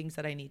emails and things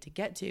that I need to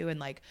get to. And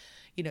like,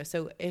 you know,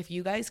 so if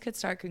you guys could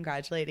start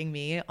congratulating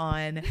me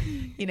on,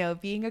 you know,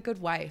 being a good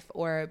wife,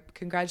 or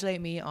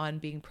congratulate me on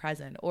being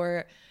present,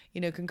 or,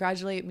 you know,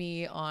 congratulate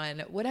me on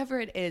whatever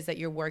it is that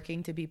you're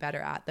working to be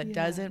better at that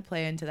doesn't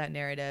play into that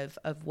narrative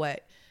of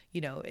what, you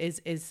know, is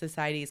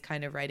society's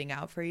kind of writing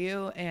out for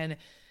you. And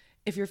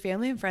if your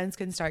family and friends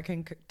can start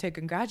to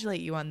congratulate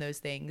you on those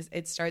things,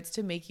 it starts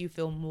to make you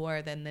feel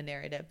more than the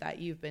narrative that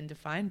you've been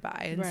defined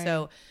by. And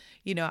so,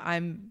 you know,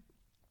 I'm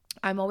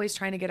always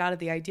trying to get out of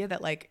the idea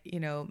that like,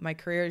 you know, my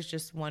career is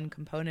just one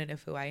component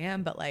of who I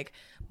am, but like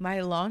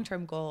my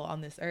long-term goal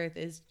on this earth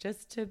is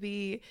just to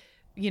be,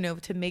 you know,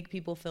 to make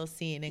people feel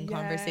seen in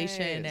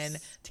conversation, and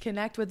to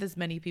connect with as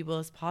many people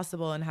as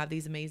possible and have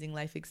these amazing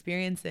life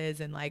experiences.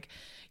 And like,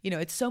 you know,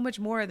 it's so much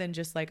more than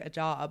just like a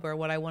job or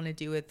what I want to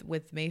do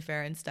with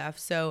Mayfair and stuff.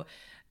 So,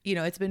 you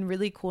know, it's been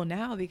really cool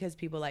now because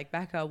people like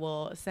Becca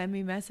will send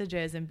me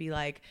messages and be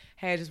like,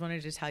 hey, I just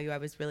wanted to tell you I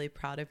was really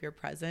proud of your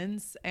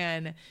presence.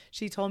 And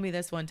she told me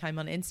this one time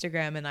on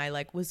Instagram, and I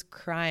like was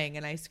crying,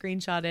 and I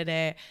screenshotted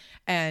it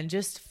and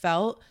just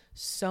felt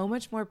so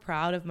much more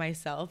proud of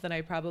myself than I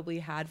probably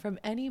had from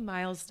any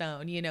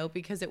milestone, you know,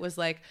 because it was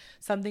like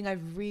something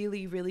I've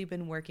really, really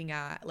been working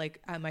at,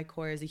 like at my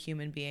core as a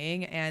human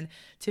being. And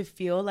to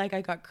feel like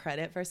I got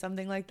credit for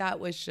something like that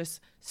was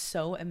just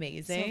so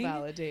amazing. So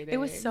validating. It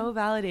was so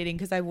validating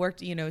because I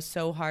worked, you know,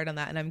 so hard on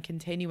that, and I'm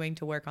continuing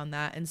to work on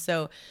that. And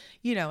so,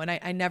 you know, and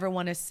I never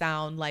want to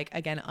sound like,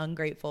 again,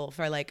 ungrateful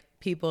for like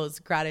people's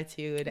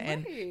gratitude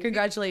and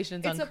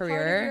congratulations on career. It's a part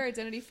of your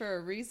identity for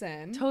a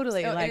reason.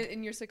 Totally. So,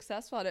 and you're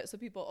successful at it, so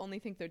people only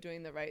think they're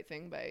doing the right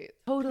thing by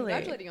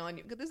congratulating on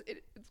you. Because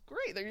it's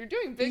great that you're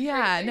doing big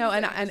great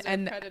things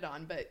and credit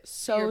on, but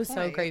so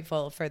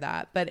grateful for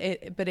that. But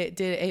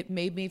it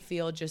made me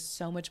feel just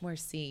so much more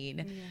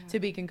seen to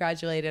be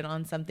congratulated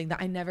on something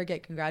that I never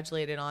get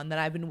congratulated on, that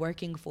I've been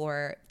working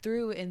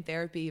through in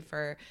therapy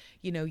for,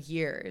 you know,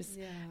 years.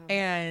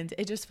 And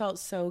it just felt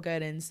so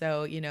good. And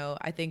so, you know,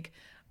 I think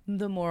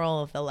the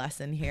moral of the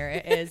lesson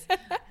here is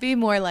be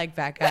more like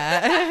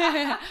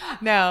Becca.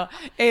 You know,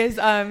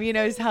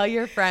 tell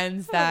your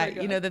friends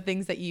that, you know, the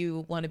things that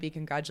you want to be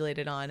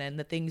congratulated on and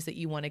the things that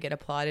you want to get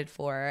applauded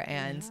for.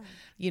 And,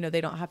 you know,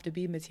 they don't have to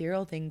be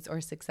material things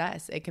or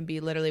success. It can be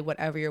literally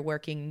whatever you're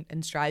working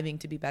and striving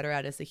to be better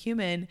at as a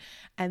human.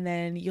 And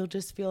then you'll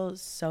just feel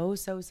so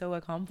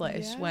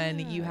accomplished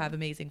when you have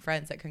amazing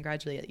friends that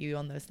congratulate you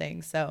on those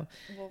things. So,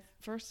 well,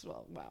 first of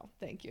all, wow,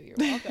 thank you. You're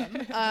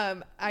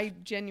welcome. I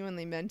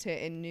genuinely meant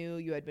it and knew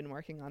you had been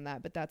working on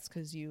that, but that's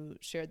because you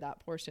shared that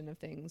portion of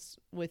things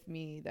with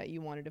me that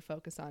you wanted to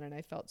focus on. And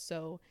I felt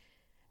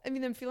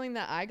I'm feeling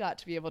that I got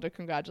to be able to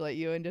congratulate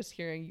you, and just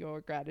hearing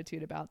your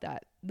gratitude about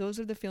that. Those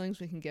are the feelings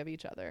we can give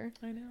each other.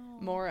 I know.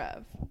 More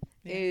of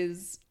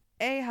is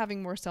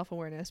having more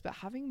self-awareness, but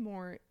having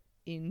more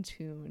in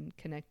tune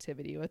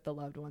connectivity with the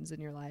loved ones in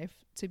your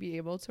life to be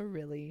able to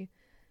really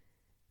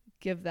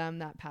give them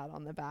that pat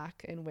on the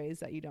back in ways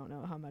that you don't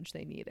know how much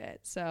they need it.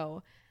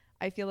 So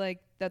I feel like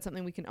that's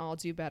something we can all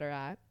do better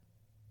at.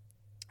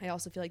 I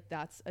also feel like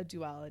that's a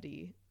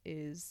duality,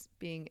 is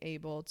being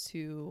able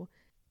to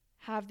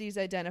have these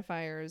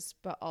identifiers,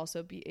 but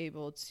also be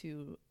able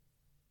to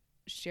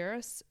share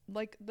us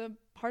like the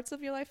parts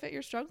of your life that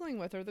you're struggling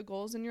with, or the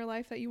goals in your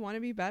life that you want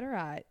to be better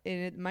at.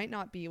 And it might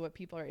not be what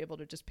people are able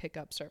to just pick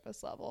up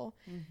surface level.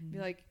 Be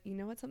like, you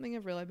know what, something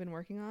I've really been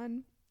working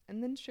on,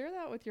 and then share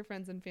that with your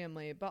friends and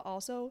family. But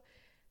also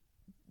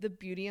the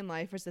beauty in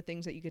life is the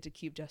things that you get to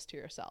keep just to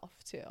yourself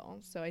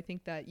too. So I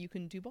think that you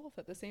can do both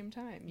at the same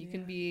time. You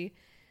can be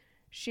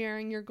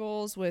sharing your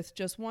goals with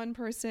just one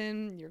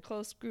person, your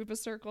close group of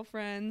circle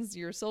friends,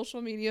 your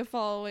social media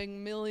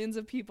following, millions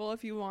of people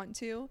if you want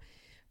to.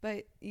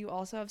 But you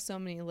also have so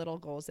many little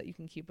goals that you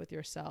can keep with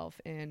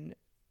yourself. And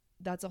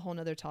that's a whole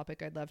nother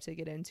topic I'd love to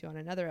get into on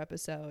another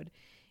episode,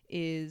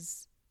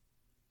 is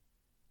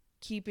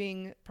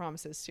keeping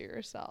promises to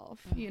yourself,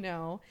 you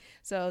know?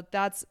 So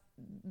that's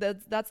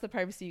the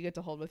privacy you get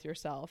to hold with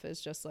yourself, is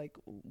just like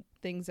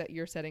things that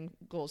you're setting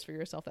goals for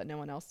yourself that no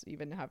one else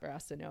even ever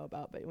has to know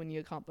about. But when you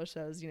accomplish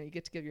those, you know, you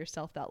get to give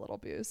yourself that little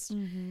boost.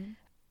 Mm-hmm.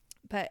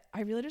 But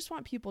I really just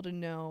want people to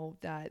know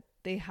that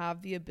they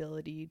have the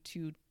ability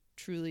to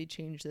truly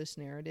change this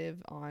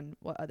narrative on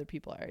what other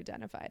people are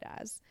identified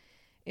as.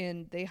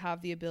 And they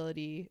have the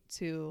ability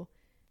to,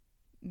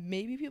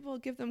 maybe people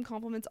give them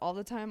compliments all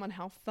the time on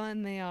how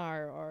fun they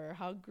are or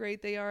how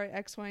great they are at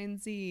X, Y,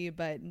 and Z,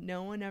 but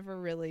no one ever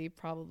really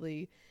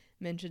probably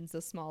mentions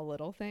the small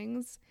little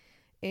things.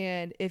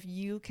 And if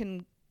you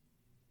can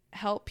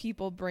help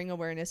people bring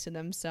awareness to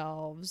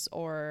themselves,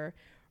 or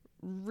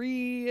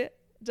redefine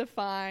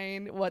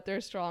what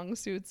their strong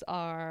suits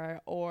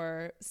are,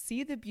 or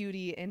see the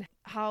beauty in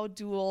how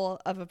dual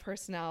of a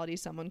personality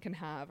someone can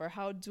have, or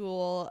how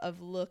dual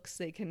of looks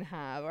they can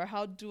have, or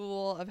how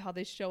dual of how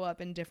they show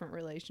up in different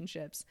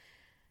relationships,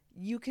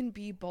 you can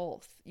be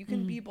both. You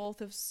can be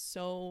both of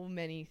so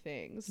many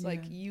things. Yeah.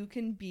 Like, you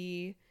can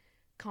be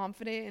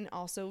confident and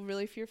also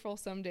really fearful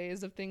some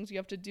days of things you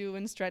have to do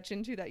and stretch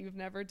into that you've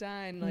never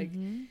done. Like,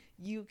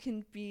 you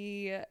can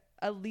be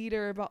a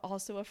leader but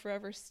also a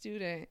forever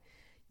student.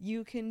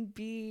 You can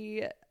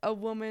be a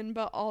woman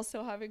but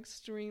also have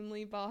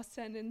extremely boss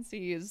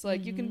tendencies.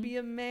 Like, you can be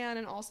a man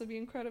and also be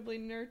incredibly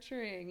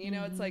nurturing. You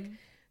know, it's like,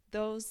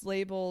 those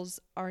labels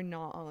are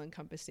not all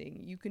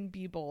encompassing. You can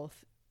be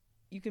both.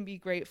 You can be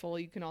grateful.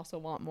 You can also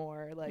want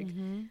more. Like,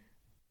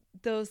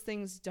 those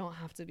things don't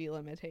have to be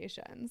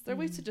limitations. There are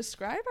ways to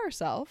describe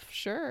ourselves.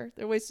 Sure.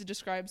 There are ways to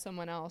describe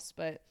someone else,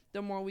 but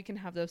the more we can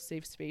have those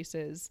safe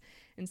spaces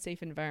and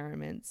safe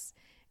environments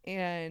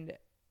and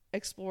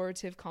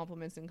explorative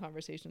compliments and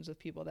conversations with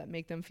people that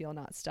make them feel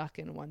not stuck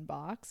in one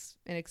box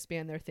and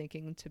expand their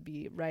thinking to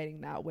be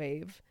riding that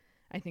wave,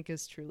 I think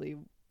is truly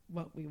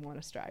what we want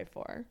to strive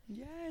for.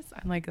 Yes.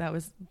 I'm like, that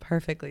was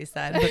perfectly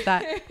said, but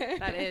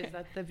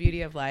that's the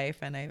beauty of life.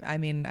 And I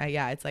mean,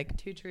 it's like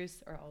two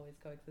truths are always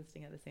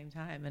coexisting at the same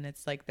time. And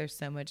it's like, there's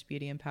so much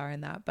beauty and power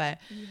in that. But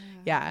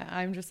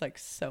I'm just like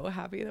so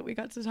happy that we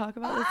got to talk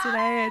about this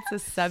today. It's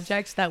a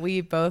subject that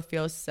we both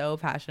feel so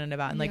passionate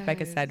about. And like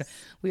Becca said,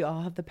 we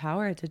all have the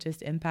power to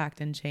just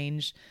impact and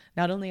change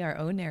not only our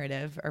own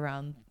narrative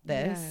around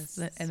this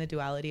and the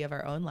duality of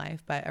our own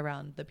life, but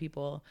around the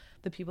people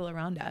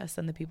around us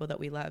and the people that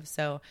we love.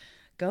 So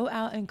go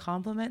out and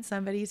compliment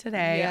somebody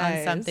today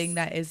on something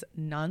that is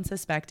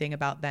non-suspecting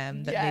about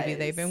them that maybe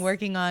they've been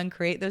working on.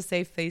 Create those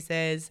safe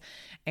places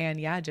and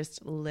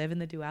just live in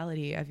the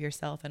duality of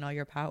yourself and all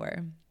your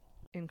power.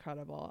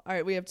 Incredible. All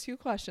right, we have 2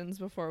 questions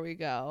before we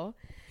go.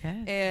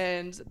 Yes.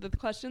 And the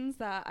questions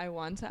that I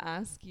want to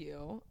ask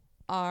you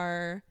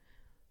are,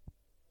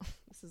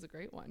 this is a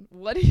great one.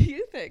 What do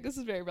you think? This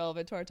is very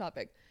relevant to our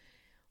topic.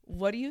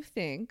 What do you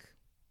think,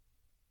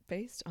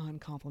 based on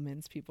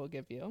compliments people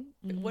give you,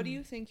 what do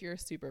you think your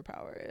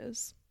superpower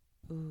is?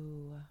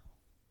 Ooh,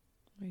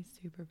 my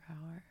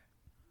superpower.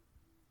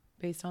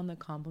 Based on the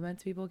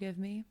compliments people give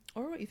me?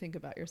 Or what you think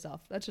about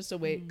yourself. That's just a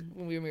way,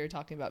 when we were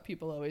talking about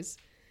people always,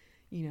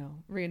 you know,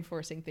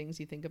 reinforcing things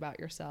you think about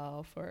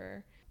yourself,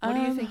 or what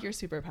do you think your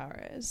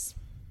superpower is?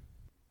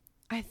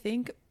 I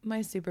think my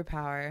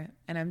superpower,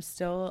 and I'm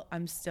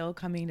still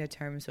coming to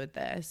terms with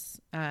this,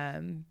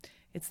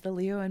 it's the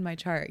Leo in my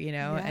chart, you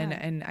know,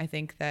 and I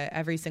think that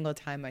every single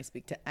time I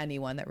speak to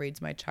anyone that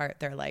reads my chart,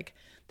 they're like,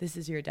 this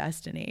is your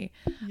destiny.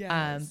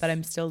 Yes. But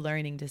I'm still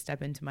learning to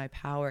step into my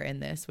power in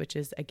this, which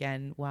is,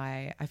 again,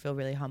 why I feel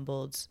really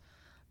humbled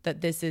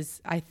that this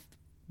is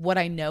what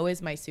I know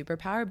is my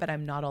superpower, but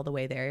I'm not all the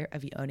way there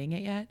of owning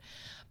it yet.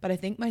 But I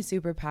think my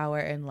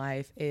superpower in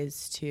life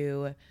is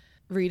to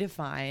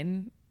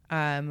redefine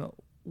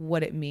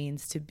what it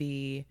means to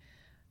be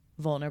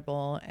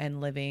vulnerable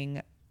and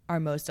living our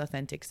most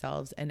authentic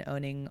selves and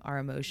owning our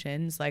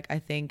emotions. Like, I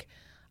think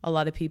a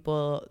lot of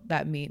people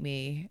that meet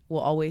me will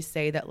always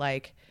say that,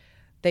 like,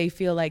 they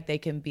feel like they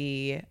can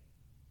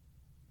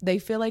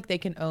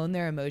own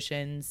their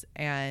emotions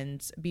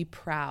and be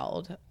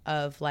proud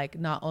of, like,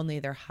 not only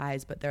their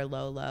highs but their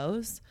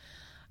lows,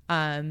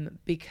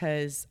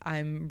 because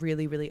I'm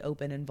really, really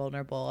open and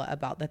vulnerable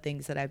about the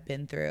things that I've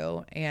been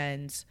through.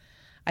 And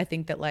I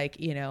think that,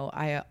 like, you know,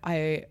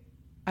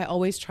 I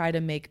always try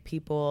to make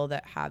people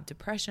that have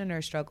depression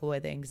or struggle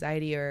with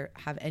anxiety or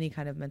have any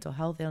kind of mental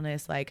health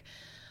illness, like,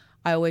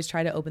 I always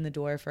try to open the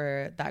door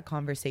for that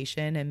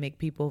conversation and make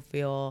people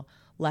feel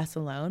less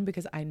alone,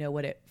 because I know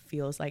what it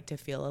feels like to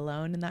feel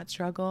alone in that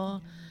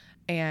struggle.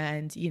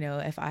 And, you know,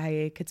 if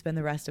I could spend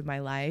the rest of my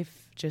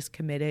life just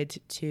committed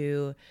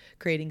to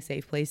creating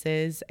safe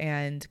places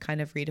and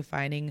kind of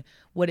redefining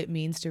what it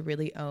means to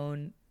really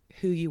own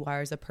who you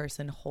are as a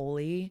person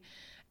wholly,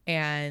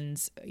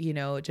 and, you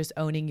know, just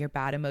owning your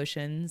bad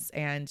emotions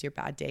and your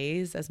bad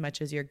days as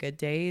much as your good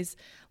days,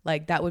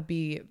 like, that would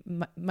be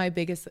my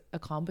biggest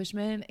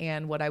accomplishment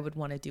and what I would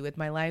want to do with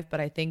my life.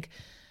 But I think,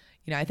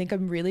 you know, I think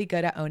I'm really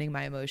good at owning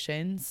my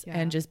emotions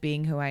and just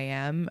being who I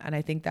am. And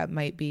I think that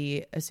might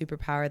be a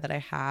superpower that I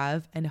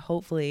have, and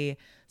hopefully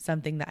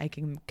something that I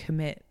can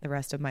commit the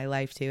rest of my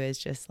life to, is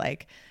just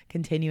like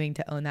continuing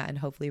to own that and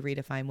hopefully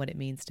redefine what it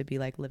means to be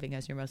like living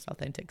as your most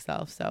authentic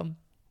self. So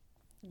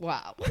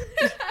wow.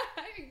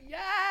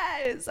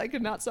 Yes, I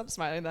could not stop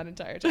smiling that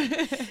entire time.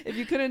 If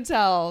you couldn't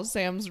tell,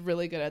 Sam's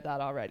really good at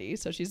that already,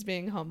 so she's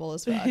being humble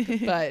as fuck.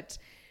 But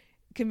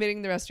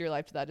committing the rest of your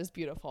life to that is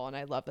beautiful, and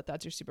I love that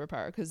that's your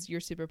superpower, because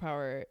your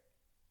superpower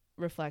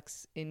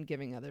reflects in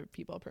giving other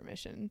people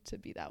permission to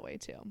be that way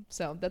too.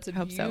 So that's a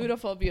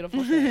beautiful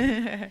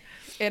thing.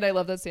 And I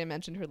love that Sam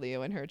mentioned her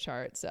Leo in her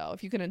chart. So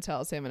if you couldn't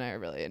tell, Sam and I are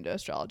really into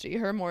astrology.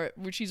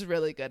 She's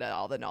really good at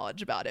all the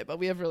knowledge about it, but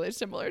we have really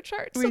similar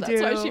charts. So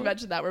that's why she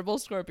mentioned that. We're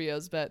both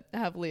Scorpios, but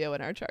have Leo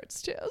in our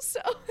charts too. So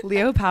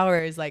Leo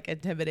power is like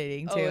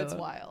intimidating too. Oh, it's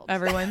wild.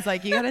 Everyone's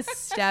like, you gotta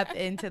step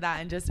into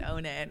that and just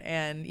own it.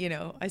 And you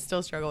know, I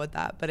still struggle with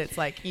that, but it's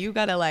like, you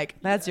gotta like,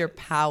 that's your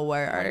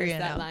power. Harness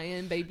that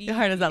lion, baby.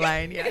 Harness that lion.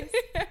 Yes.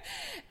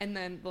 And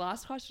then the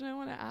last question I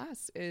want to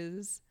ask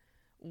is,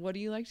 what do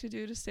you like to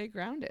do to stay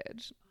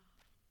grounded?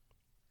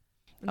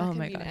 And that can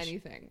mean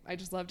anything. I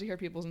just love to hear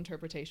people's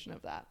interpretation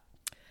of that.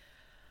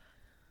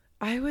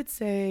 I would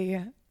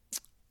say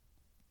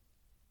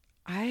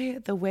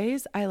the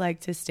ways I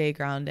like to stay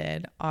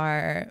grounded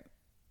are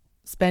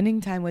spending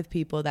time with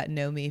people that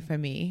know me for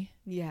me.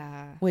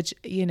 Yeah. Which,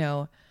 you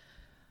know,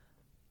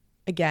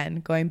 again,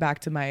 going back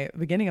to my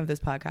beginning of this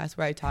podcast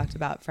where I talked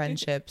about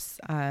friendships,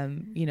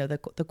 you know, the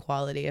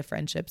quality of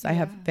friendships. I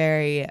have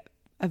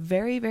a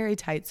very, very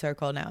tight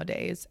circle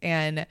nowadays,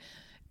 and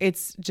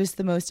it's just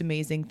the most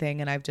amazing thing.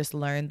 And I've just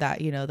learned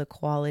that, you know, the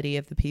quality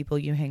of the people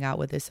you hang out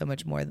with is so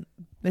much more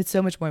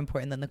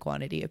important than the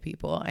quantity of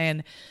people.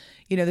 And,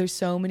 you know, there's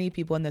so many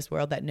people in this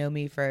world that know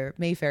me for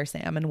Mayfair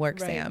Sam and Work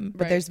Sam,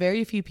 but there's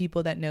very few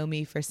people that know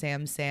me for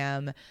Sam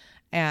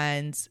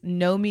and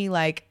know me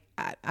like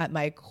at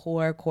my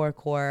core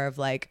of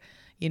like,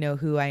 you know,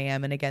 who I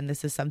am. And again,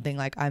 this is something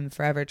like I'm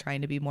forever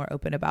trying to be more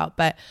open about,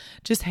 but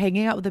just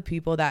hanging out with the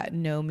people that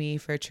know me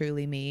for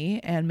truly me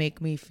and make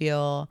me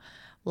feel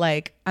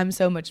like I'm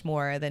so much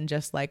more than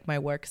just like my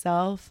work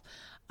self.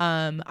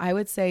 I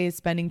would say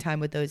spending time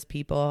with those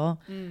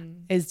people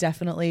is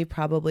definitely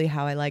probably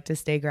how I like to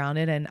stay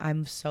grounded. And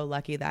I'm so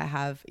lucky that I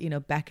have, you know,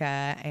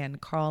 Becca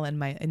and Carl and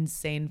my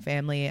insane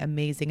family,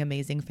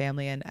 amazing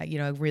family, and, you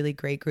know, a really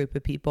great group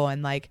of people.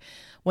 And like,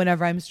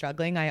 whenever I'm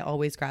struggling, I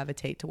always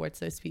gravitate towards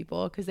those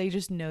people because they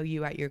just know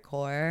you at your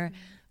core.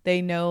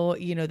 They know,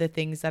 you know, the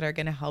things that are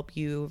going to help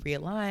you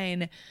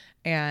realign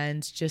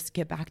and just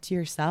get back to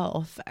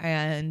yourself.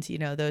 And, you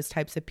know, those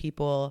types of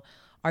people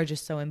are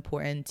just so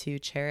important to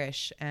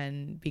cherish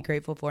and be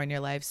grateful for in your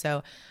life.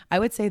 So I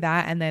would say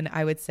that. And then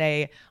I would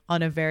say,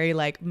 on a very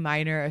like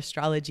minor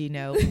astrology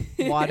note,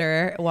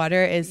 water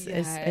is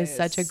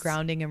such a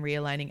grounding and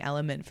realigning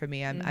element for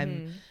me.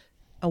 I'm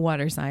a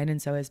water sign,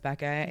 and so is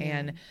Becca.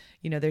 And,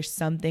 you know, there's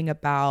something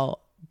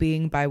about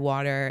being by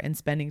water and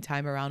spending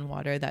time around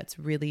water that's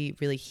really,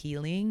 really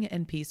healing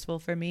and peaceful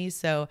for me.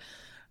 So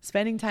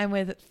spending time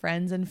with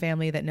friends and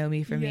family that know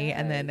me for me,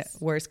 and then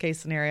worst case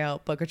scenario,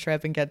 book a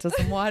trip and get to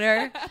some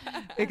water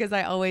because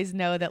I always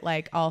know that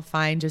like I'll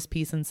find just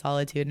peace and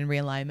solitude and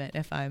realignment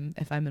if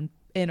I'm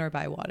in or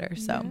by water.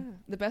 So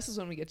the best is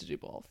when we get to do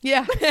both.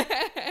 Yeah.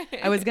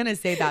 I was going to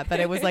say that, but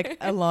it was like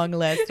a long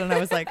list and I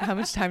was like, how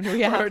much time do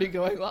we have? We're already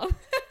going long.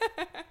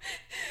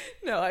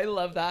 No, I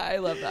love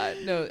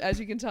that. No, as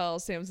you can tell,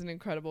 Sam's an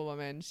incredible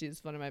woman.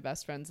 She's one of my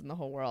best friends in the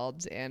whole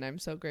world, and I'm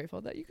so grateful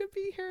that you could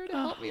be here to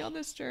help me on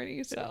this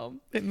journey. So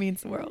it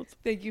means the world.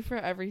 Thank you for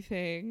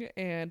everything,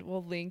 and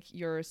we'll link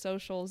your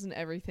socials and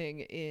everything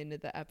in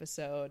the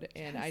episode.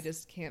 And I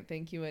just can't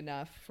thank you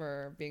enough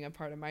for being a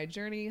part of my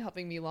journey,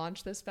 helping me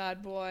launch this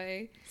bad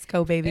boy. Let's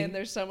go, baby. And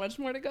there's so much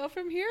more to go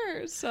from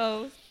here.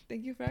 So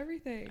thank you for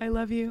everything. I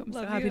love you. I'm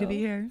so happy to be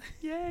here.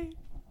 Yay.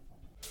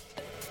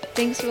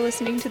 Thanks for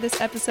listening to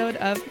this episode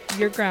of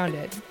You're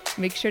Grounded.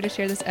 Make sure to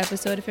share this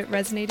episode if it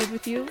resonated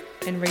with you,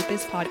 and rate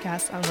this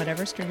podcast on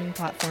whatever streaming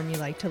platform you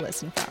like to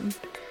listen from.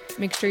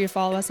 Make sure you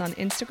follow us on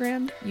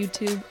Instagram,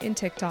 YouTube, and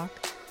TikTok.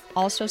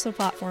 All social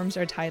platforms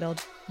are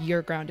titled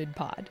You're Grounded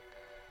Pod.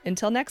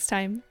 Until next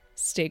time,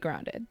 stay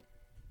grounded.